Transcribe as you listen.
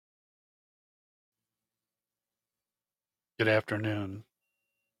Good afternoon.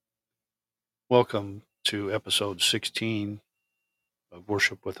 Welcome to episode 16 of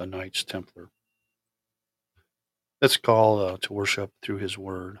Worship with a Knights Templar. Let's call to worship through his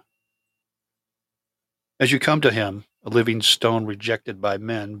word. As you come to him, a living stone rejected by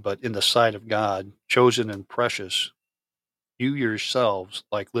men, but in the sight of God, chosen and precious, you yourselves,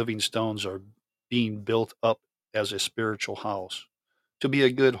 like living stones, are being built up as a spiritual house, to be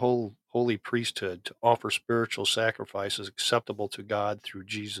a good, holy priesthood, to offer spiritual sacrifices acceptable to God through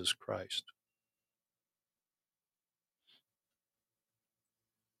Jesus Christ.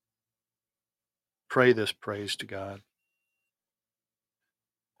 Pray this praise to God.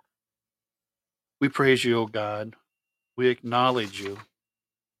 We praise you, O God. We acknowledge you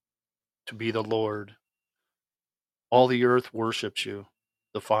to be the Lord. All the earth worships you,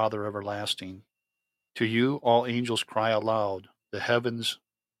 the Father everlasting. To you, all angels cry aloud, the heavens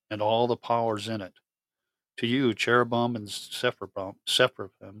and all the powers in it. To you, cherubim and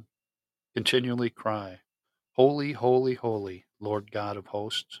seraphim continually cry, Holy, holy, holy, Lord God of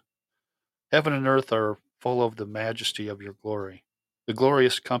hosts. Heaven and earth are full of the majesty of your glory. The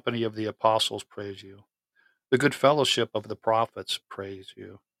glorious company of the apostles praise you. The good fellowship of the prophets praise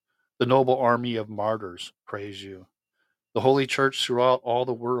you. The noble army of martyrs praise you. The Holy Church throughout all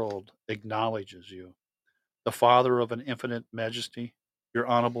the world acknowledges you, the Father of an infinite majesty, your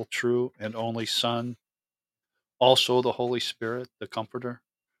honorable, true, and only Son, also the Holy Spirit, the Comforter.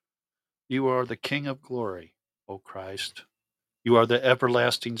 You are the King of glory, O Christ. You are the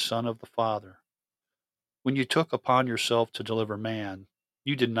everlasting Son of the Father. When you took upon yourself to deliver man,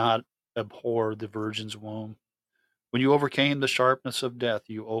 you did not abhor the Virgin's womb. When you overcame the sharpness of death,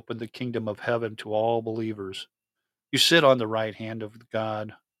 you opened the kingdom of heaven to all believers. You sit on the right hand of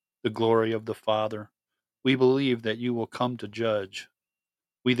God, the glory of the Father. We believe that you will come to judge.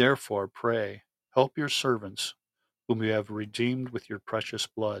 We therefore pray, help your servants, whom you have redeemed with your precious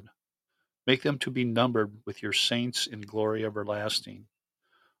blood. Make them to be numbered with your saints in glory everlasting.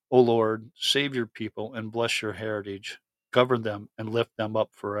 O Lord, save your people and bless your heritage. Govern them and lift them up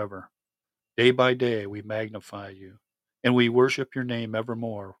forever. Day by day we magnify you, and we worship your name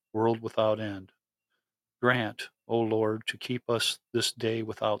evermore, world without end. Grant, O Lord, to keep us this day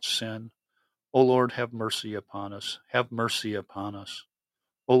without sin. O Lord, have mercy upon us. Have mercy upon us.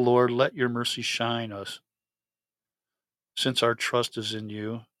 O Lord, let your mercy shine us, since our trust is in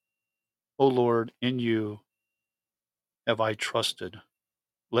you. O Lord, in you have I trusted.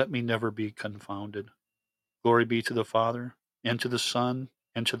 Let me never be confounded. Glory be to the Father, and to the Son,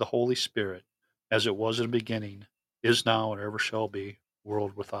 and to the Holy Spirit, as it was in the beginning, is now, and ever shall be,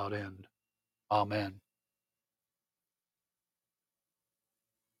 world without end. Amen.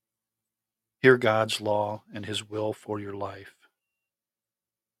 Hear God's law and his will for your life.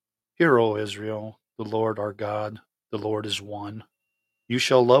 Hear, O Israel, the Lord our God, the Lord is one. You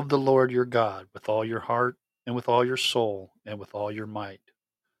shall love the Lord your God with all your heart, and with all your soul, and with all your might.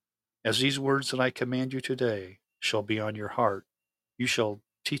 As these words that I command you today shall be on your heart, you shall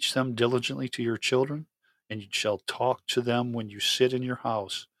teach them diligently to your children, and you shall talk to them when you sit in your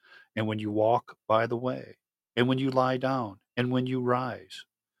house, and when you walk by the way, and when you lie down, and when you rise.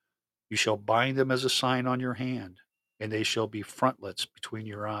 You shall bind them as a sign on your hand, and they shall be frontlets between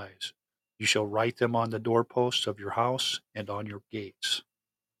your eyes. You shall write them on the doorposts of your house and on your gates.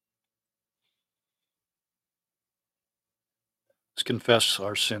 Let's confess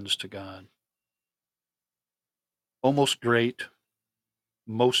our sins to God. O most great,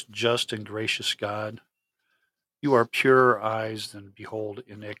 most just and gracious God, you are purer eyes than behold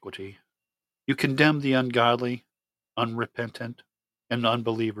iniquity. You condemn the ungodly, unrepentant, and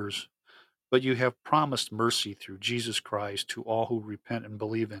unbelievers, but you have promised mercy through Jesus Christ to all who repent and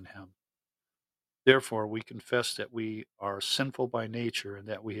believe in him. Therefore, we confess that we are sinful by nature and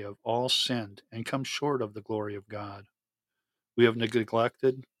that we have all sinned and come short of the glory of God. We have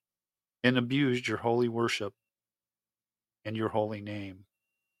neglected and abused your holy worship and your holy name.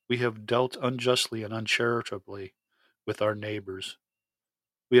 We have dealt unjustly and uncharitably with our neighbors.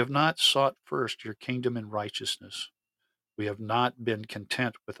 We have not sought first your kingdom and righteousness. We have not been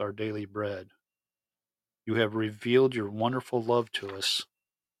content with our daily bread. You have revealed your wonderful love to us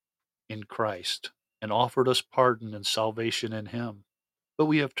in Christ and offered us pardon and salvation in him. But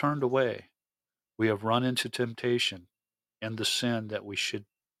we have turned away. We have run into temptation and the sin that we should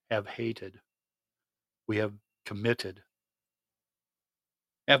have hated. We have committed.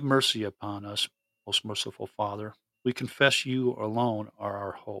 Have mercy upon us, most merciful Father. We confess you alone are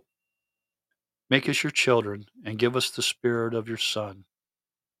our hope. Make us your children and give us the spirit of your Son,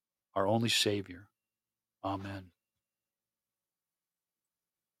 our only Savior. Amen.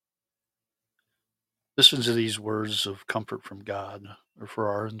 Listen to these words of comfort from God, or for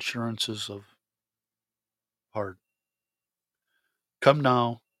our assurances of heart. Come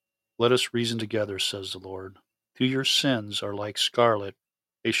now, let us reason together, says the Lord. Though your sins are like scarlet,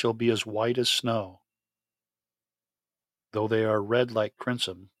 they shall be as white as snow. Though they are red like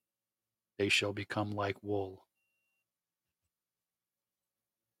crimson, they shall become like wool.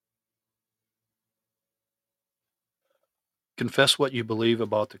 Confess what you believe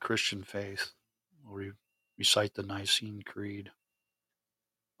about the Christian faith, or you recite the Nicene Creed.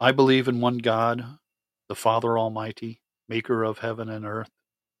 I believe in one God, the Father Almighty, maker of heaven and earth,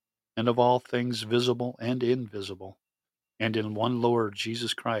 and of all things visible and invisible, and in one Lord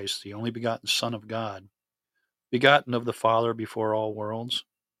Jesus Christ, the only begotten Son of God, begotten of the Father before all worlds,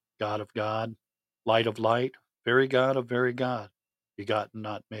 God of God, light of light, very God of very God, begotten,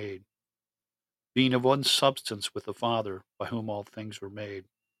 not made, being of one substance with the Father, by whom all things were made,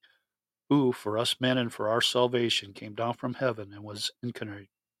 who, for us men and for our salvation, came down from heaven and was incarnate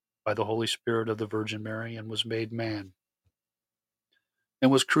by the Holy Spirit of the Virgin Mary, and was made man, and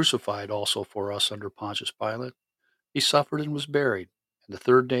was crucified also for us under Pontius Pilate. He suffered and was buried, and the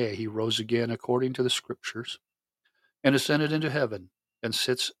third day he rose again according to the Scriptures, and ascended into heaven, and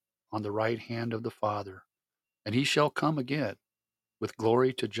sits on the right hand of the Father. And he shall come again with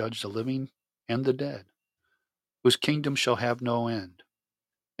glory to judge the living and the dead, whose kingdom shall have no end.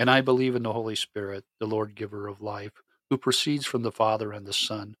 And I believe in the Holy Spirit, the Lord giver of life, who proceeds from the Father and the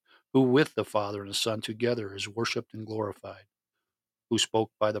Son, who with the Father and the Son together is worshipped and glorified, who spoke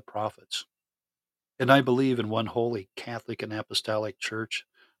by the prophets. And I believe in one holy, Catholic, and Apostolic Church.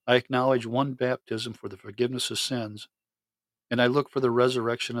 I acknowledge one baptism for the forgiveness of sins, and I look for the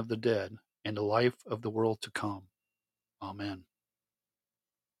resurrection of the dead and the life of the world to come. Amen.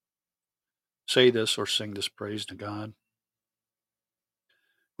 Say this or sing this praise to God.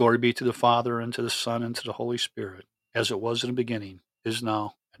 Glory be to the Father, and to the Son, and to the Holy Spirit, as it was in the beginning, is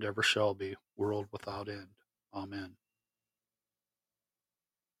now, and ever shall be, world without end. Amen.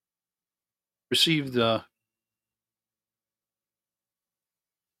 Receive this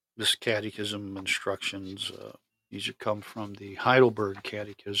catechism instructions. These are come from the Heidelberg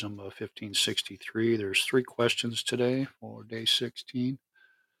Catechism of 1563. There's 3 questions today for day 16.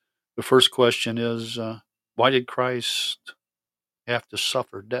 The first question is, why did Christ have to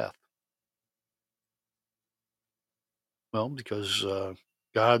suffer death? Well, because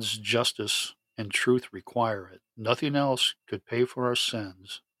God's justice and truth require it. Nothing else could pay for our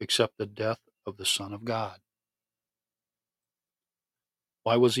sins except the death of the Son of God.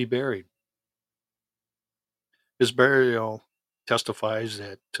 Why was he buried? His burial testifies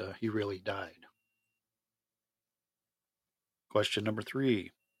that he really died. Question number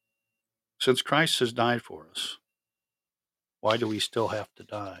 3. Since Christ has died for us, why do we still have to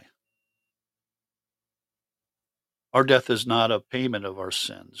die? Our death is not a payment of our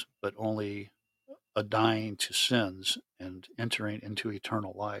sins, but only a dying to sins and entering into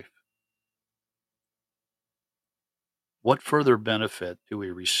eternal life. What further benefit do we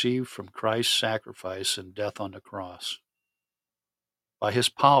receive from Christ's sacrifice and death on the cross? By his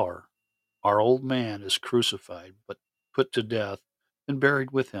power, our old man is crucified, but put to death and buried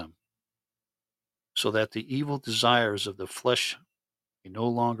with him, so that the evil desires of the flesh may no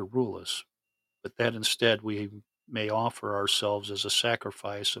longer rule us, but that instead we may offer ourselves as a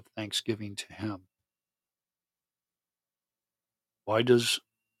sacrifice of thanksgiving to him. Why does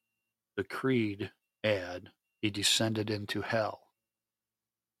the Creed add, he descended into hell?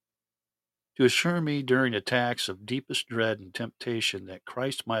 To assure me during attacks of deepest dread and temptation that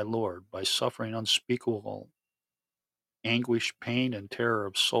Christ my Lord, by suffering unspeakable anguish, pain, and terror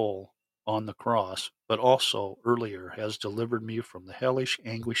of soul on the cross, but also earlier has delivered me from the hellish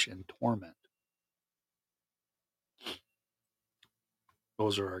anguish and torment.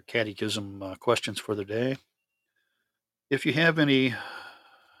 Those are our catechism questions for the day. If you have any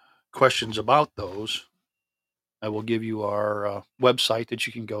questions about those, I will give you our website that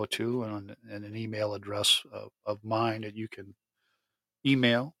you can go to, and an email address of mine that you can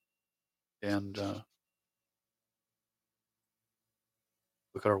email and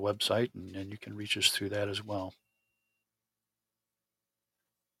look at our website, and you can reach us through that as well.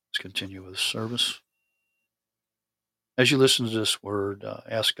 Let's continue with the service. As you listen to this word,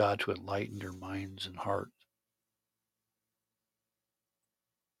 ask God to enlighten your minds and hearts.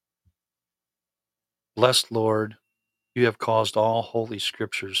 Blessed Lord, you have caused all holy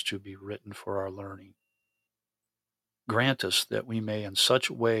scriptures to be written for our learning. Grant us that we may in such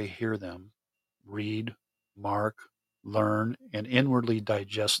a way hear them, read, mark, learn, and inwardly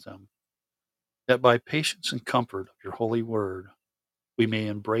digest them, that by patience and comfort of your holy word, we may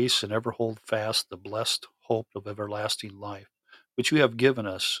embrace and ever hold fast the blessed hope of everlasting life, which you have given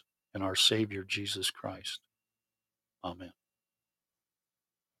us in our Savior Jesus Christ. Amen.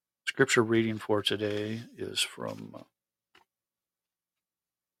 Scripture reading for today is from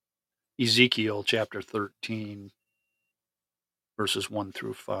Ezekiel chapter 13, verses 1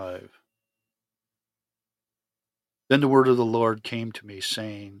 through 5. Then the word of the Lord came to me,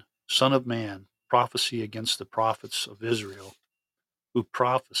 saying, Son of man, prophesy against the prophets of Israel, who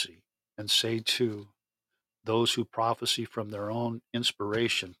prophesy, and say to those who prophesy from their own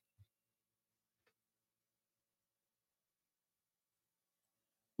inspiration,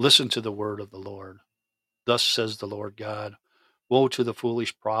 listen to the word of the Lord. Thus says the Lord God, woe to the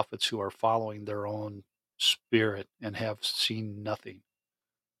foolish prophets who are following their own spirit and have seen nothing.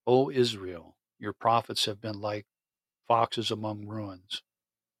 O Israel, your prophets have been like foxes among ruins.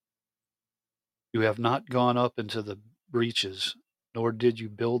 You have not gone up into the breaches, nor did you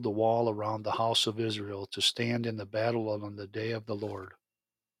build the wall around the house of Israel to stand in the battle on the day of the Lord.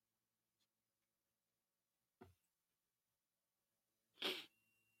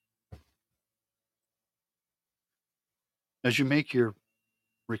 As you make your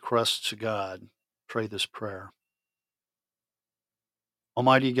requests to God, pray this prayer.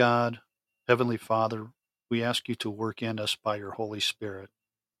 Almighty God, Heavenly Father, we ask you to work in us by your Holy Spirit,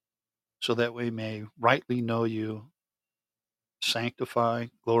 so that we may rightly know you, sanctify,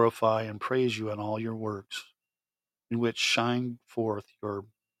 glorify, and praise you in all your works, in which shine forth your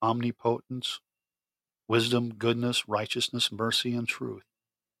omnipotence, wisdom, goodness, righteousness, mercy, and truth.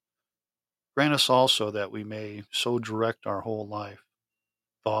 Grant us also that we may so direct our whole life,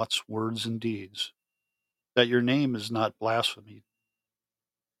 thoughts, words, and deeds, that your name is not blasphemed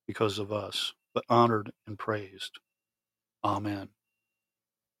because of us, but honored and praised. Amen.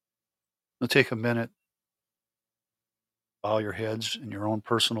 Now take a minute, bow your heads in your own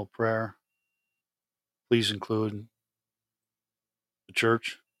personal prayer. Please include the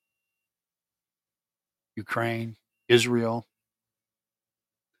church, Ukraine, Israel,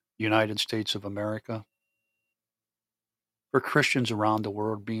 United States of America, for Christians around the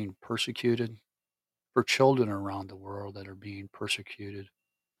world being persecuted, for children around the world that are being persecuted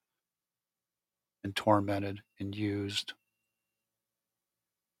and tormented and used.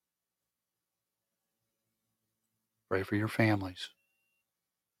 Pray for your families.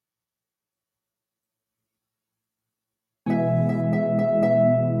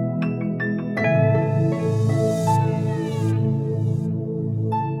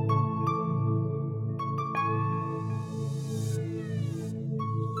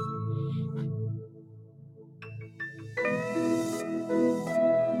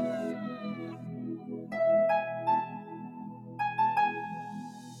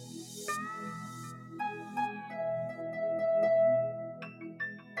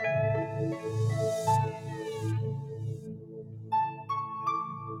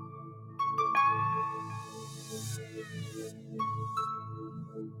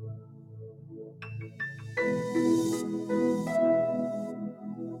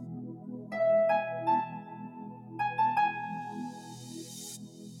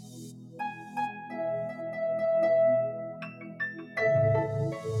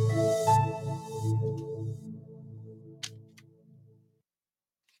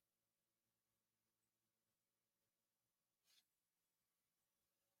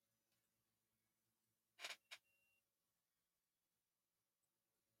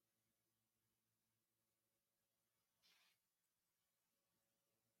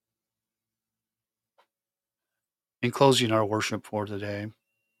 In closing our worship for today,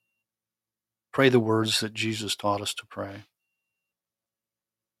 pray the words that Jesus taught us to pray.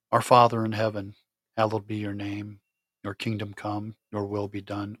 Our Father in heaven, hallowed be your name. Your kingdom come, your will be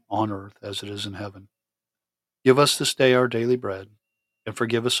done on earth as it is in heaven. Give us this day our daily bread, and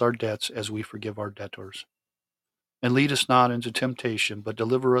forgive us our debts as we forgive our debtors. And lead us not into temptation, but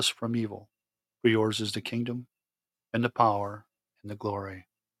deliver us from evil. For yours is the kingdom, and the power, and the glory,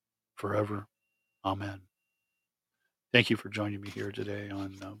 forever. Amen. Thank you for joining me here today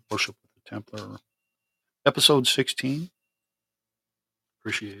on Worship with the Templar, episode 16.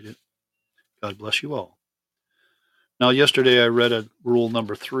 Appreciate it. God bless you all. Now, yesterday I read rule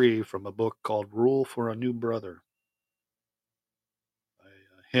number 3 from a book called Rule for a New Brother by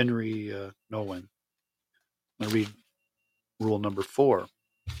Henry Nowen. I'm going to read rule number 4.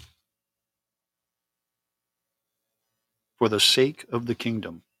 For the sake of the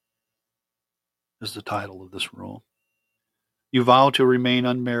kingdom is the title of this rule. You vow to remain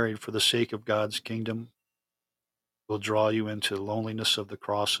unmarried for the sake of God's kingdom will draw you into the loneliness of the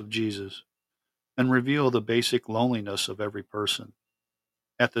cross of Jesus and reveal the basic loneliness of every person.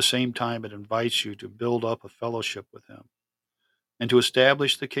 At the same time, it invites you to build up a fellowship with Him and to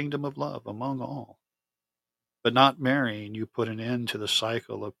establish the kingdom of love among all. But not marrying, you put an end to the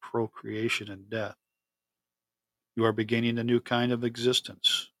cycle of procreation and death. You are beginning a new kind of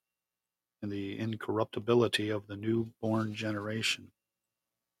existence in the incorruptibility of the newborn generation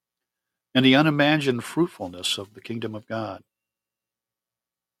and the unimagined fruitfulness of the kingdom of God.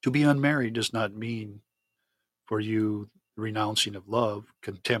 To be unmarried does not mean for you renouncing of love,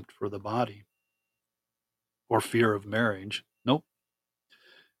 contempt for the body, or fear of marriage. Nope.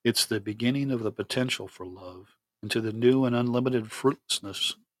 It's the beginning of the potential for love into the new and unlimited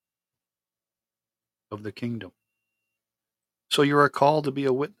fruitlessness of the kingdom. So you are called to be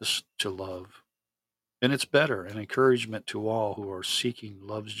a witness to love, and it's better an encouragement to all who are seeking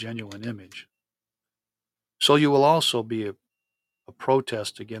love's genuine image. So you will also be a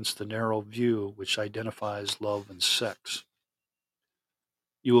protest against the narrow view which identifies love and sex.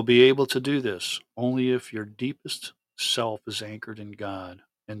 You will be able to do this only if your deepest self is anchored in God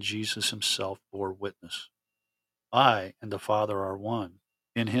and Jesus Himself bore witness. I and the Father are one.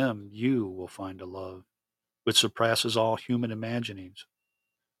 In Him you will find a love which surpasses all human imaginings.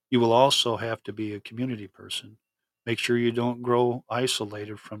 You will also have to be a community person. Make sure you don't grow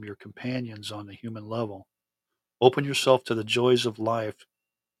isolated from your companions on the human level. Open yourself to the joys of life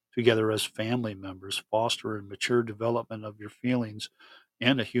together as family members. Foster and mature development of your feelings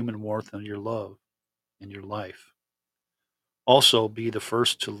and a human warmth in your love in your life. Also, be the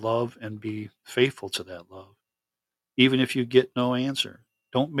first to love and be faithful to that love. Even if you get no answer,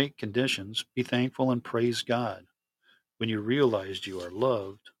 don't make conditions. Be thankful and praise God. When you realize you are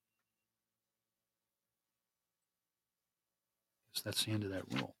loved, that's the end of that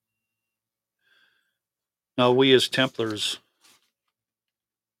rule. Now, we as Templars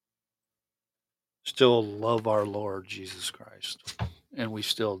still love our Lord Jesus Christ, and we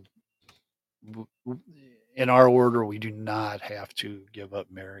still, in our order, we do not have to give up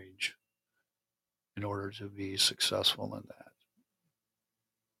marriage in order to be successful in that.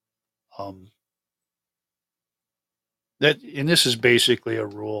 Um, and this is basically a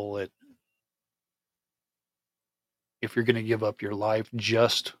rule that if you're going to give up your life,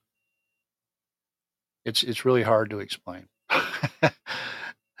 just it's really hard to explain.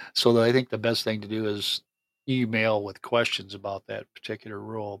 So I think the best thing to do is email with questions about that particular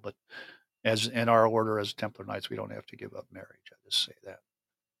rule. But as in our order as Templar Knights, we don't have to give up marriage. I just say that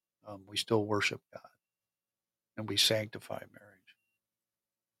we still worship God and we sanctify marriage.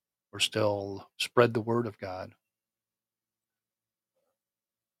 We're still spread the word of God.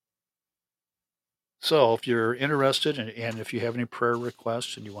 So if you're interested and if you have any prayer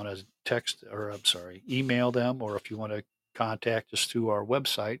requests and you want to text or I'm sorry, email them, or if you want to contact us through our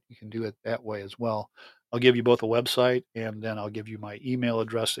website, you can do it that way as well. I'll give you both a website and then I'll give you my email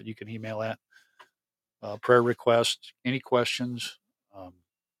address that you can email at. Prayer requests, any questions, um,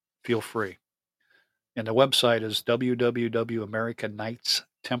 feel free. And the website is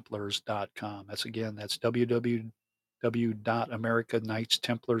www.americanknightstemplars.com. That's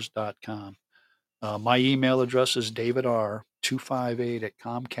www.americanknightstemplars.com. My email address is davidr258 at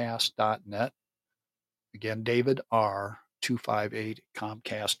comcast.net. Again, davidr258 at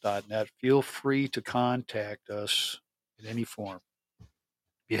comcast.net. Feel free to contact us in any form.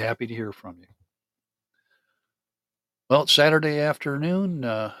 Be happy to hear from you. Well, it's Saturday afternoon.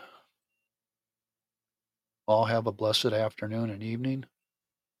 All have a blessed afternoon and evening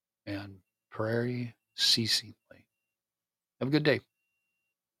and pray ceasingly. Have a good day.